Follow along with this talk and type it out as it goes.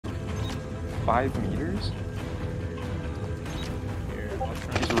5 meters? Here, I'll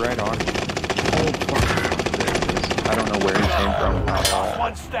try. He's right on you. Oh, fuck. There it is. I don't know where he came from.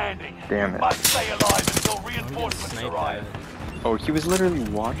 One standing. Damn it. Must stay alive until I'm gonna reinforcements snipe arrive. that. Oh, he was literally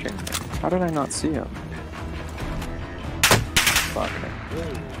watching me. How did I not see him? Fuck me.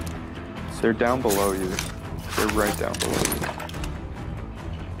 They're down below you. They're right down below you.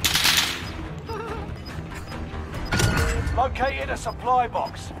 Located a supply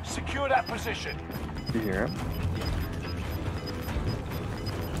box. Secure that position. You hear him?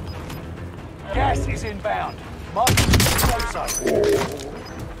 Gas is inbound. Mark the safe zone.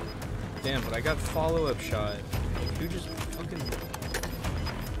 Damn, but I got follow-up shot. Who just fucking...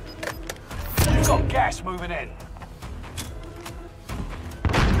 You've got gas moving in.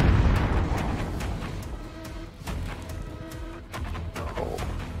 Oh.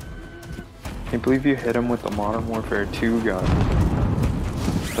 Can't believe you hit him with the Modern Warfare 2 gun.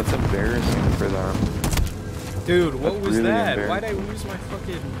 That's embarrassing for them. Dude, what That's was really that? embarrassing. Why'd I lose my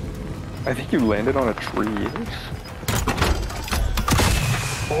fucking... I think you landed on a tree.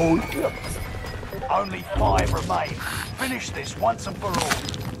 Oh, yes. Only 5 remain. Finish this once and for all.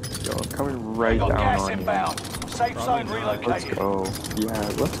 Yo, I'm coming right Got down gas on inbound. Safe zone Probably not. you. Let's relocated. go. Yeah,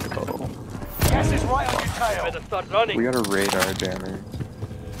 let's go. Gas is right on your tail. Start running. We got a radar jammer.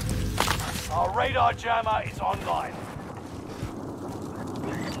 Our radar jammer is online.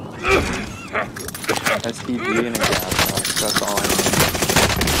 STG and a gas mask. That's all I need.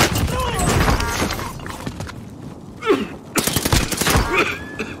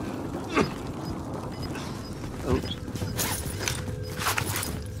 Oops.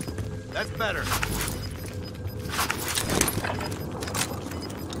 That's better.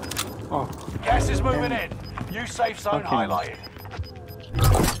 Oh, Gas is moving in. New safe zone Fucking- highlighted.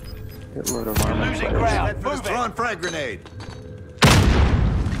 get load of armor. Losing players. ground. Move it. Throwing frag grenade.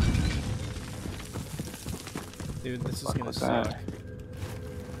 Dude, this is Fuck gonna was suck. that?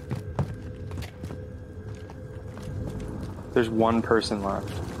 There's one person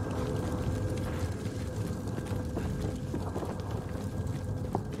left.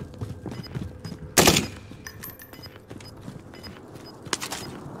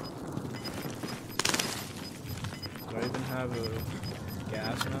 Do I even have a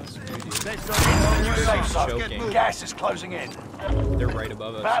gas mask? Maybe. Safe zone. Choking. Gas is closing in. They're right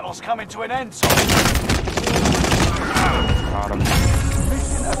above us. Battle's coming to an end. Son. Got him.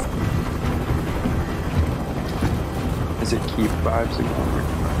 Is it keep vibes again?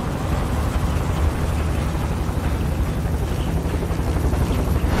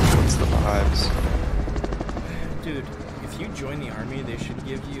 What's the vibes? Dude, if you join the army, they should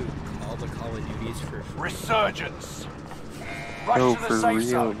give you all the Call of Duties for free. Resurgence. Rush Oh, to the for safe real,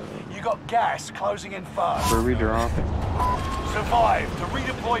 zone. man. You got gas closing in fast. Where are we dropping? Survive to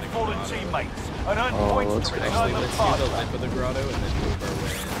redeploy fallen teammates and earn Oh, points let's to go. return Actually, them let's do the faster. lip of the grotto and then move our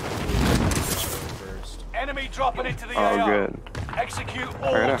way in. First. Enemy dropping into the Oh, AO. good. Execute I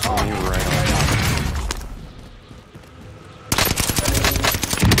all gotta home you targets. right on.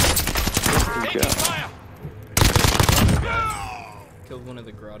 Good job. Killed one of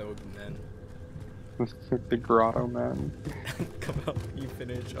the grotto men. The grotto man. Come out, you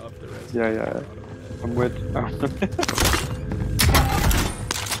finish off the rest Yeah, of yeah. the grotto men. I'm with.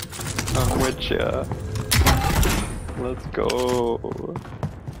 I'm with ya. Let's go. Oh,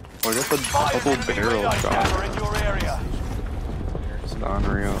 I got the Fire double enemy barrel radar jammer shot. in your area. It's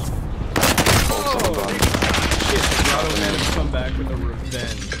unreal. Oh, shit, the grotto men have come back with a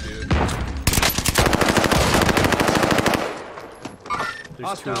revenge, dude. There's two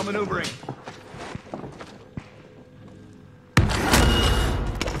Hostile of them. maneuvering.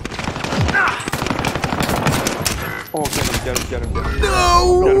 Oh, get him, get him, get him, get him.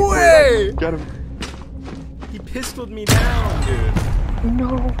 No Get him, way! Get him. He pistoled me down, dude. No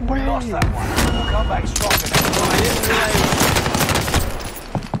way. Lost that one. We'll come back stronger next Oh, I time. didn't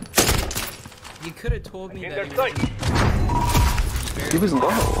realize. You could have told me In that their he sight. He was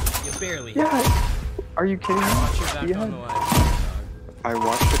low. You barely. Yeah. Are you kidding me? Watch your back He on had- the live, dog. I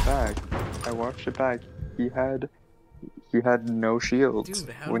watched it back. I watched it back. He had no shields Dude,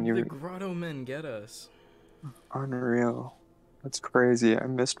 how when did you the grotto men get us? unreal. That's crazy. I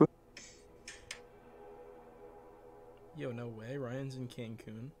missed with Yo, no way. Ryan's in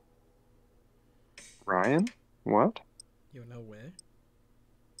Cancun. Ryan. What? Yo, no way.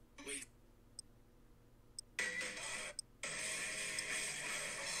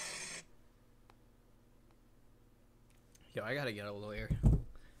 Yo, I gotta get a lawyer.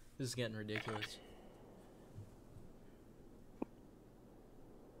 This is getting ridiculous.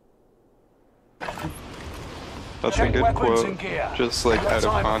 That's Check a good weapons quote. and gear. Just like No out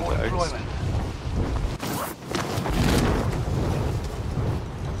of time for context. deployment.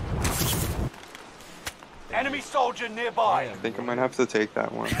 Enemy soldier nearby. I think I might have to take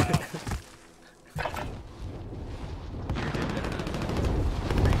that one.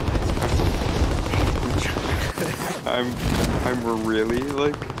 I'm really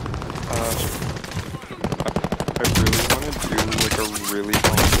like I really want to do like a really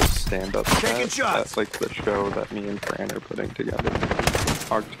awesome stand-up set at like the show that me and Fran are putting together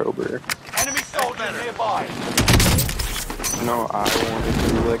in October. Enemy soldier nearby. No, I want to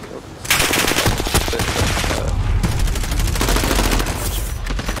do like a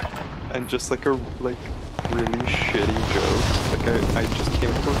and just like a really shitty joke. Like I just came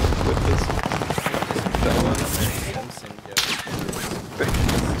up with this.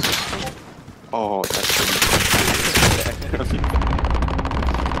 Oh, that's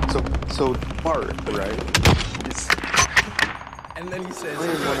so Bart, right? And then he says, one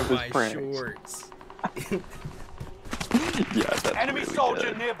of his my pranks. shorts. Yeah, that's Enemy really soldier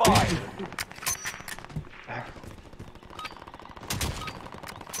good. nearby.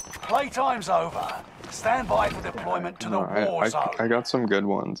 Playtime's over. Stand by for deployment to the war zone. I got some good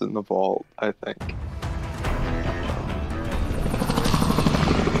ones in the vault, I think.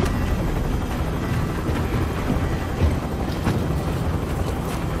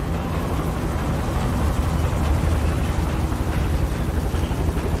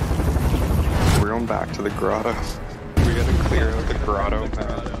 We're going back to the grotto. We gotta clear out the grotto map.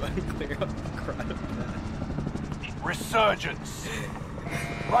 Clear out the grotto map. Resurgence.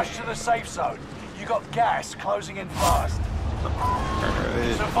 Rush to the safe zone. You got gas closing in fast.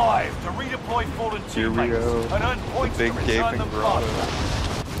 Alright. Survive to redeploy fallen Here we teammates go. and earn points Big to return gaping them grotto. faster.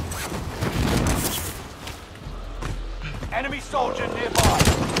 Enemy soldier nearby.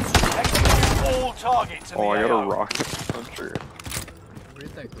 Execute all targets in Oh, the I got AO. a rocket launcher.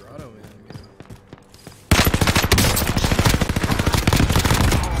 Where'd that grotto man go?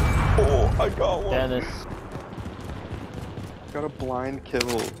 Oh, I got one. Dennis. Got a blind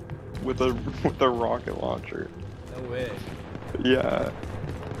kill with a rocket launcher. No way. Yeah.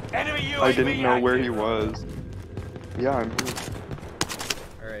 Enemy UAV I didn't know where he active. was. Yeah, I'm here.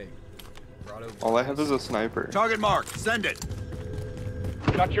 Alright. Grotto. All I have is a sniper. Target marked. Send it.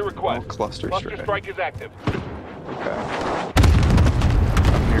 Got your Oh, request. cluster strike. is active. Okay.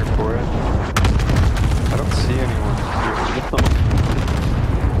 I'm here for it. I don't see anyone here.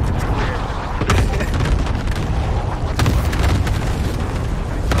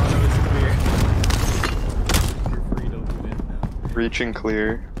 Reaching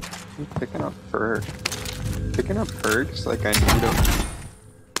clear. I'm picking up perks. Picking up perks like I need them.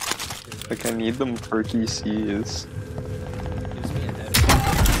 Like I need them perky C's. Gives me a headache.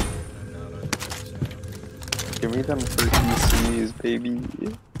 I'm not on 100%. Give me them perky C's, baby.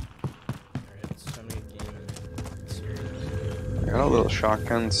 Alright, it's time to get game serious. I got a little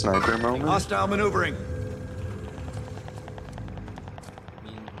shotgun sniper moment. Hostile maneuvering.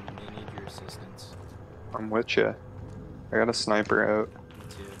 They need your assistance. I'm with ya. I got a sniper out. Me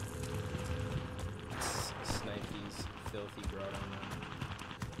too. Snipe these filthy grotto men.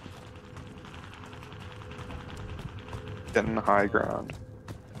 Getting the high ground.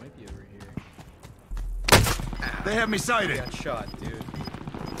 They might be over here. They have me I sighted. got shot, dude.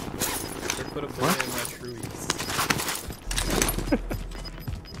 They put a bullet in my truies.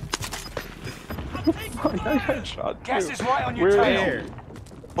 I got shot Gas too. is right on your Where tail. is he?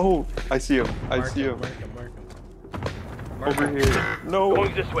 Oh, I see him. I see him. Mark him. Over here. No.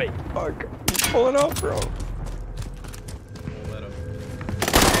 Going this way. Fuck. He's pulling up, bro. We'll let him.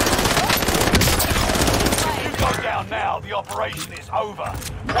 You go down now. The operation is over.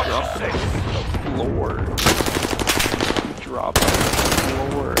 Watch your six. Floor. Drop on the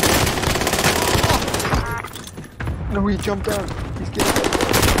floor. No, he jumped down. He's getting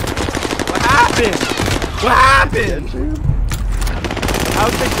What happened? What happened? dude.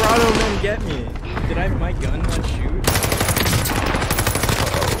 How'd the grotto men get me? Did my gun not shoot?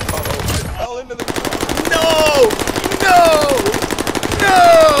 Fell into the No!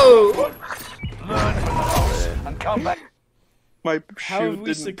 Learn from the loss and come back. My How shoe have we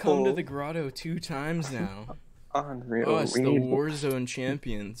didn't succumbed to pull. the grotto 2 times now? Unreal. Us, We the need Warzone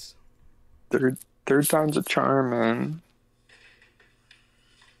champions. third time's a charm, man.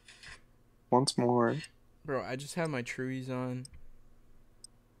 Once more. Bro, I just have my truies on.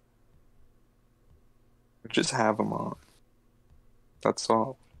 Just have them on. That's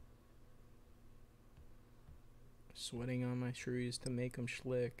all. Sweating on my truies to make them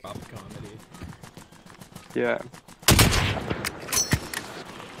schlick. Pop comedy. Yeah.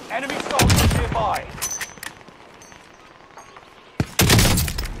 Enemy soldiers nearby.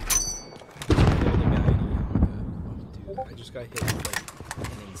 Kill the guy in Yamaka. Oh, dude, I just got hit with like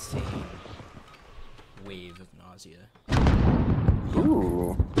an insane wave of nausea.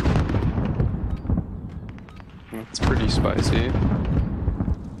 Ooh. That's pretty spicy.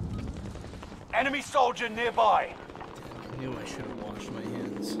 Enemy soldier nearby. I knew I should have washed my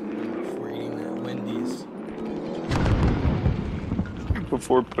hands before eating that Wendy's.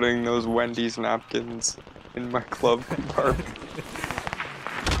 Before putting those Wendy's napkins in my club compartment.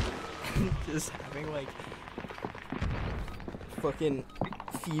 Just having like fucking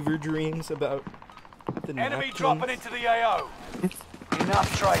fever dreams about the Enemy napkins. dropping into the AO.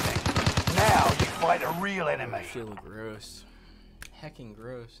 Enough training. Now you fight a real I enemy. feel gross. Heckin'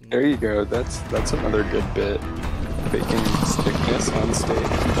 gross. There you go. That's another good bit. Faking sickness on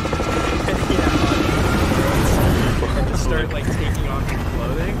stage. And just start like taking off your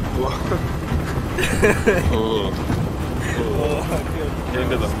clothing. Oh. Oh, I feel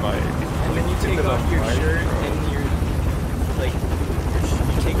Into the gross. mic. And then you take off your shirt and your like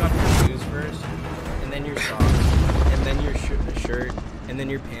you take off your shoes first, and then your socks, and then your shirt, and then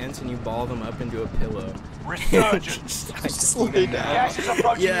your pants, and you ball them up into a pillow. Resurgence. I just Lay need to down. Gas is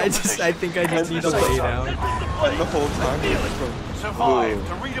approaching Yeah, your position. I think I just need to lay down. And the whole time Survive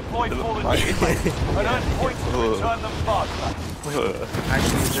to redeploy fallen teammates and earn points to return them faster.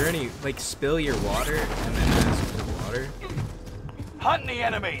 Actually, is there any like spill your water and then ask for water? Hunt the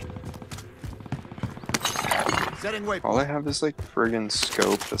enemy. Setting waypoint. all I have is like friggin'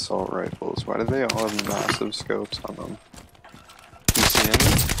 scoped assault rifles. Why do they all have massive scopes on them? You see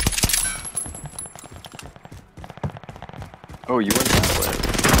any? Oh, you went that way.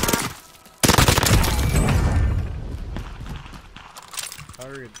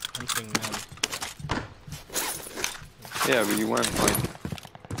 Hard hunting them. Yeah, but you went like.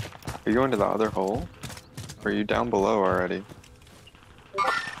 Are you going to the other hole? Or are you down below already?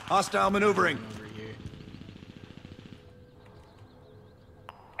 Hostile maneuvering. Over here.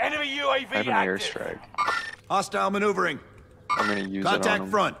 Enemy UAV I have an active. airstrike. Hostile maneuvering. I'm gonna use it on Contact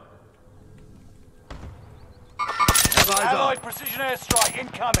them. front. Have eyes Allied on. precision airstrike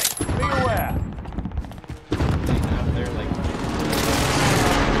incoming. Be aware. They're like. I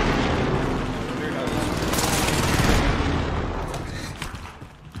wonder how this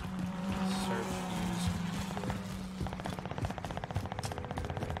start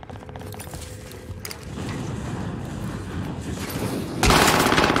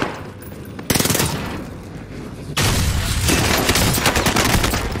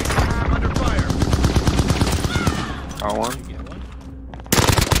Under fire. Got one? to get one.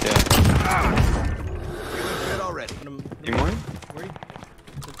 Yeah. Dead already. Team wipe? Where? Is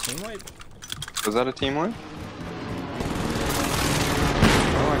it team wipe? Was that a team wipe?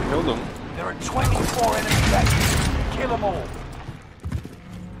 Oh, I killed him. There are 24 enemies active. Kill them all.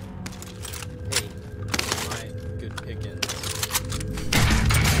 Hey, my good pickings.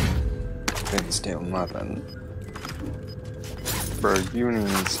 Didn't steal nothing. Bro, you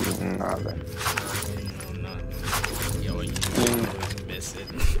didn't steal nothing. No, not. Yo, you Mm. miss it.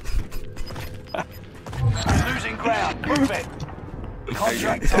 Losing ground. Move it.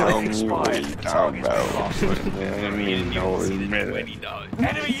 Contract Tell time me what expired. you talking Target's been lost. about. I mean, no, minute.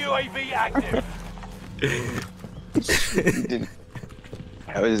 Enemy UAV active. You didn't.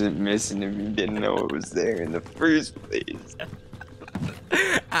 I wasn't missing if you didn't know it was there in the first place.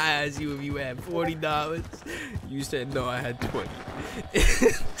 I asked you if you had $40. You said no, I had 20.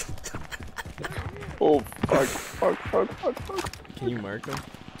 Oh, fuck. Can you mark them?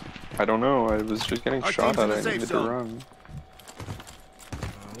 I don't know, I was just getting Our shot team's in at, the I safe needed to zone. run.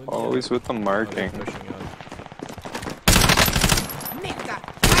 Always with the marking. Pushing up.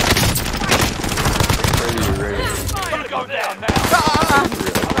 Ready. Go down now.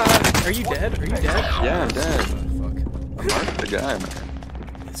 Are you dead? Are you dead? Yeah, I'm dead. Oh, fuck. I marked the guy, man.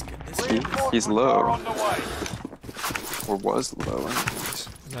 That's good. That's good. He's Reinforcements are low. on the way. Or was low, anyways.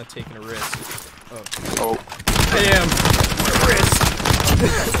 I'm not taking a risk. Oh. Oh, Damn. Risk.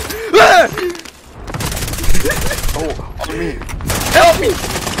 oh, on me. Help me!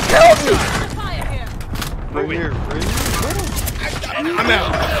 Help me! Right here. I'm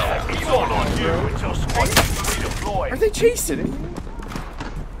out. It's all on you until squad redeploy. Are they chasing me?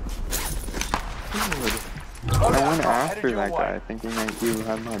 I went after that guy thinking that you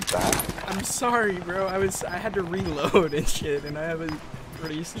had my back. I'm sorry, bro. I had to reload and shit, and I have a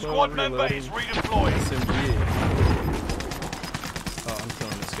pretty slow Squad member reloading is redeployed. SMG. Oh, I'm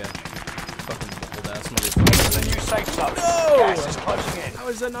killing this guy. Fucking old ass motherfucker. The new safe zone. No! Gas is closing in. How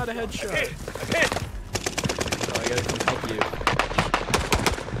is that not a headshot? Hit. Oh, I gotta come help you.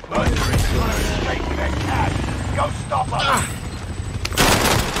 Mercenaries trying to escape with their cash. Go stop them.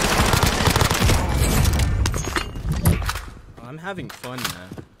 Oh, I'm having fun, man.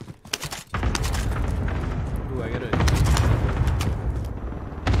 Ooh, I gotta.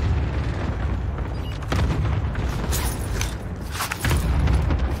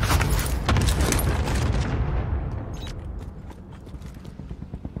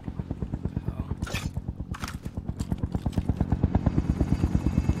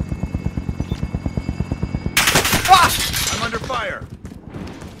 I'm under fire.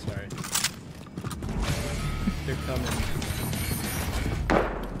 Sorry. They're coming.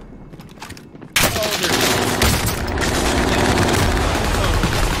 Oh, they're.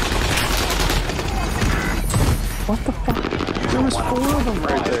 What the fuck? There was 4 of them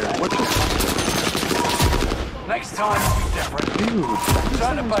right there. What just Next time will be different. Dude,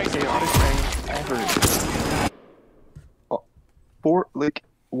 Turn that the was base chaotic thing ever. Oh, 4, like,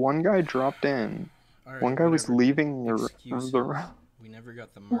 one guy dropped in. Alright, One guy was whatever. leaving Excuses. the We never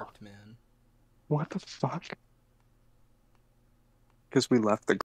got the marked man. What the fuck? Because we left the